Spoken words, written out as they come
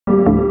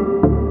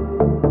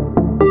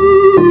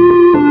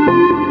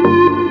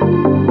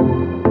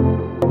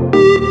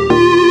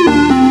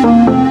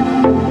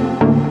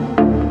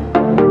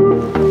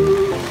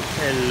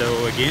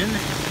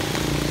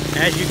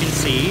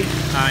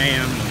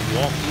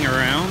walking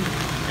around,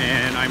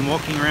 and I'm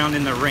walking around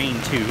in the rain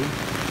too.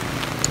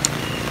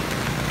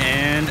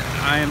 And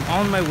I'm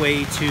on my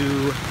way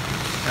to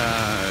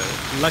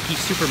Lucky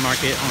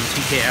Supermarket on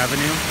TK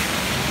Avenue.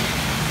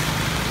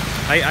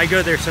 I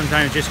go there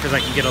sometimes just because I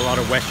can get a lot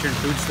of Western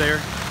foods there.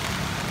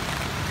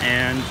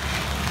 And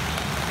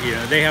you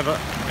know, they have a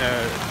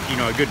you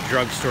know, a good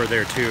drugstore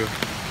there too.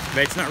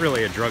 But it's not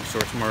really a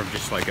drugstore, it's more of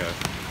just like a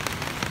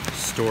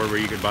store where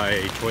you could buy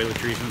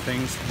toiletries and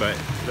things, but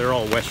they're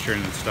all Western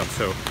and stuff,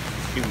 so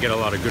you can get a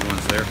lot of good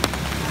ones there.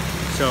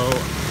 So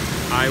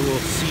I will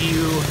see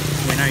you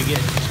when I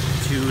get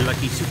to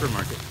Lucky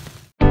Supermarket.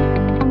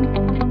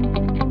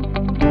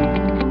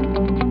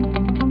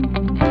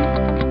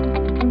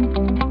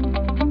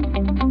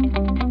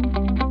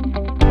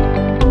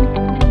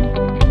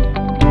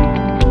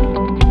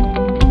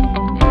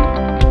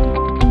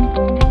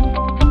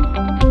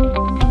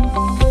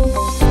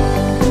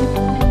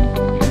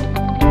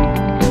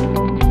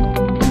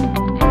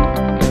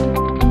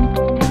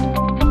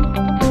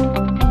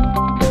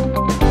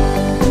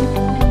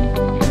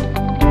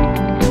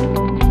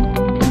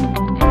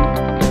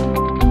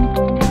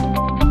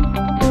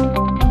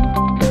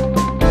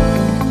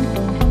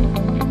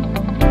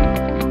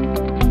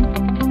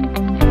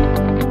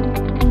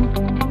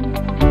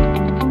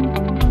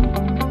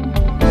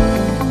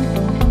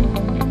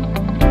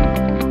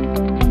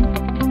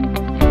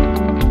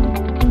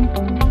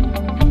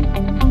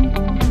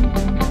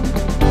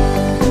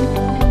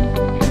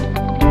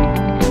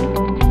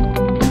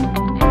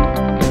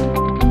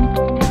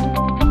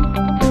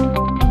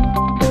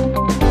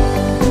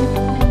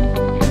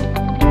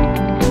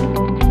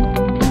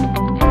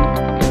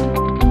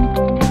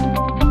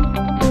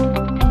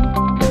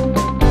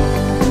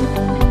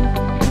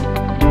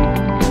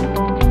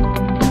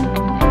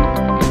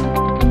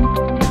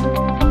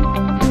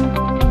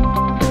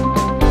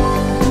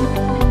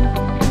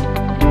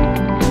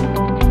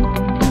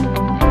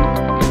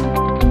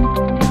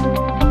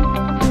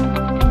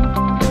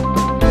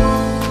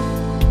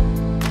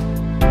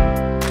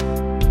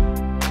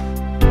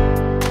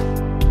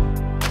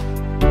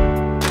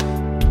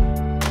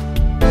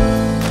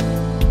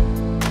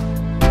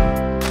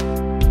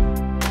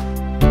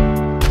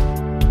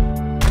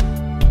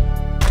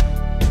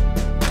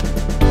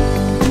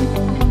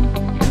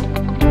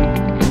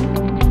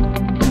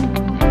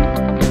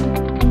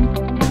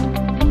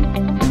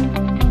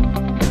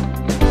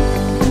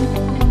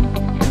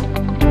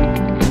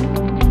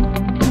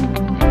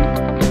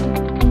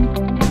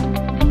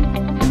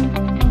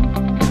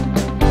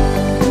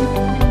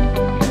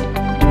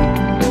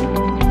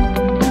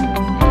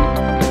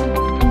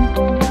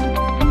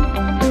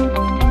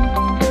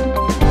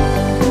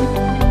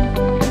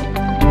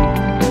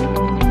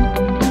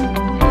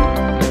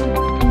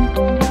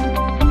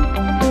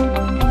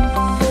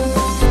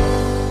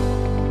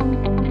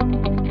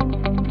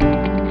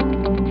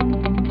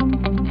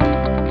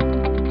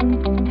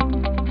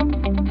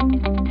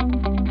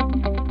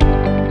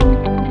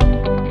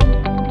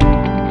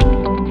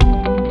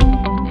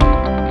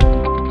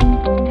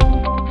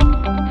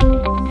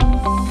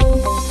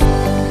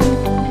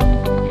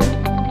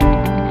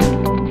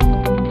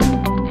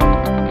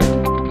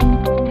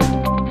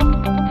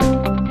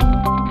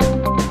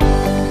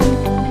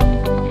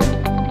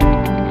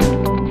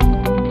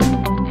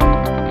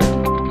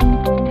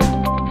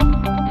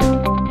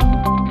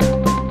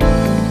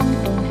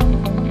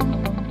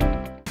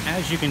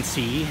 As you can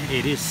see,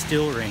 it is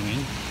still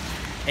raining,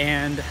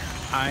 and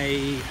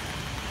I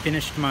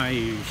finished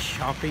my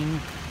shopping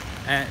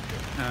at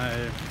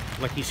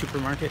Lucky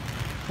Supermarket.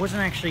 It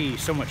wasn't actually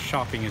so much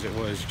shopping as it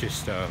was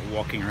just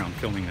walking around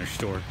filming their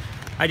store.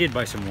 I did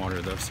buy some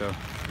water though, so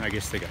I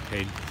guess they got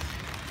paid.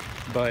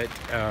 But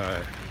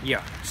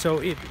yeah, so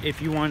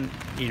if you want,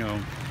 you know,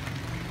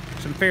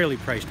 some fairly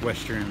priced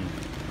Western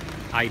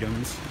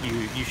items,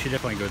 you should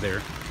definitely go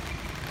there.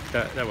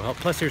 That will help.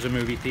 Plus there's a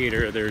movie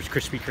theater, there's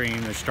Krispy Kreme,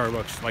 there's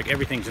Starbucks, like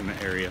everything's in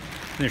the area.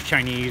 And there's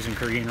Chinese and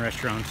Korean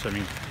restaurants. I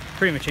mean,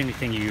 pretty much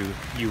anything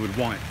you would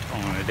want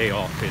on a day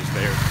off is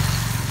there.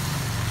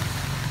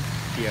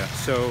 Yeah,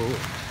 so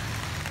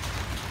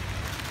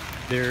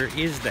there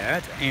is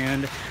that.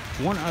 And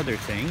one other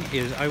thing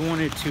is I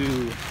wanted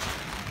to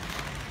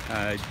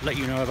let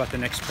you know about the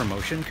next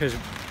promotion, because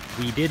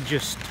we did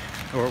just,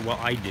 or well,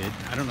 I did,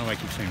 I don't know why I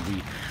keep saying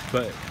we,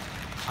 but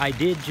I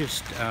did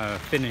just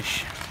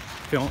finish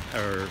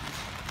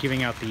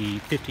giving out the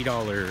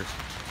 $50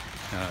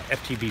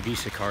 FTB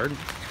Visa card.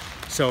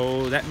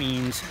 So that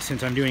means,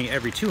 since I'm doing it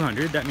every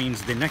 200, that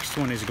means the next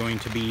one is going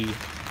to be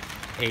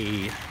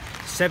a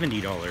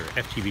 $70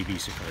 FTB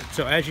Visa card.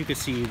 So as you can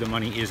see, the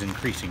money is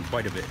increasing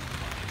quite a bit,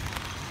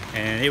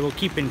 and it will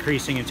keep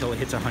increasing until it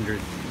hits a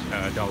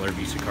 $100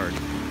 Visa card.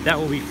 That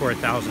will be for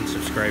 1,000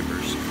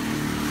 subscribers.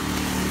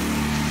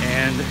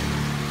 And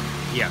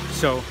yeah,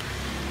 so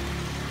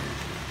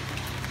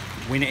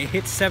when it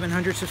hits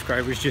 700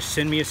 subscribers, just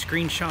send me a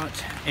screenshot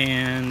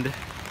and,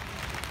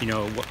 you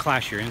know, what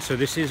class you're in. So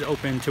this is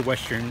open to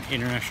Western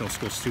International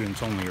School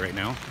students only right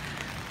now.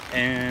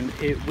 And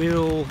it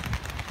will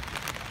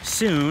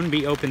soon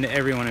be open to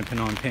everyone in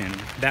Phnom Penh.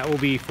 That will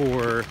be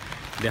for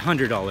the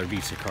 $100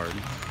 Visa card.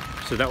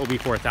 So that will be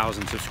for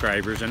 1,000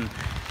 subscribers, and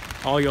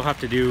all you'll have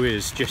to do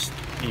is just,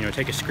 you know,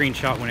 take a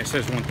screenshot when it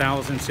says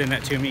 1,000, send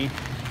that to me.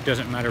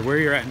 Doesn't matter where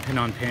you're at in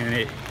Phnom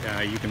Penh,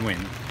 you can win.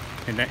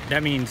 And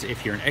that means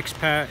if you're an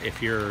expat,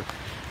 if you're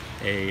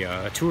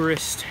a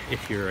tourist,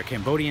 if you're a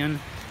Cambodian,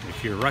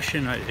 if you're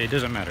Russian, it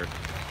doesn't matter.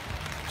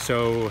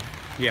 So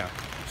yeah,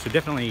 so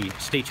definitely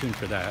stay tuned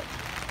for that,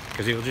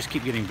 because it will just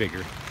keep getting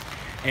bigger.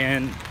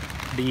 And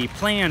the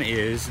plan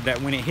is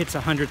that when it hits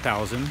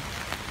 100,000,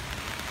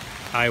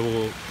 I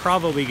will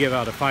probably give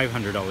out a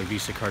 $500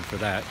 Visa card for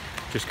that,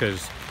 just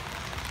because,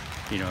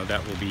 you know,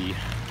 that will be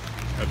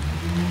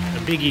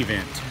a big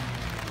event.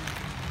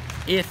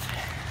 If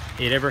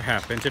it ever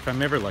happens, if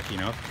I'm ever lucky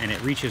enough and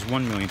it reaches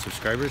 1 million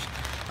subscribers,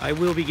 I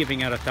will be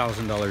giving out a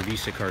 $1,000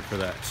 Visa card for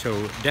that.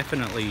 So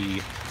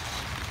definitely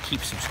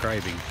keep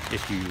subscribing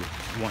if you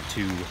want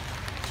to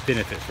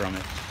benefit from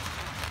it.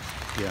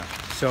 Yeah,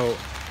 so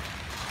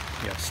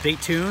yeah, stay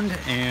tuned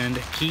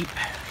and keep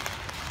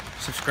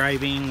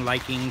subscribing,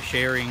 liking,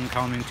 sharing,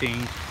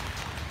 commenting,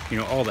 you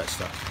know, all that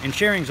stuff. And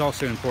sharing is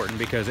also important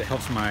because it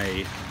helps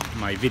my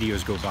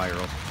videos go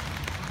viral,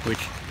 which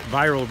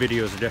viral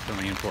videos are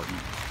definitely important.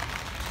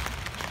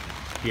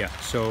 Yeah,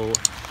 so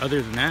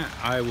other than that,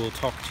 I will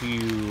talk to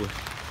you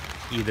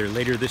either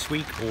later this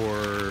week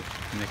or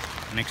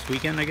next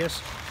weekend, I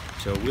guess.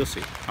 So we'll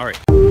see. All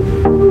right.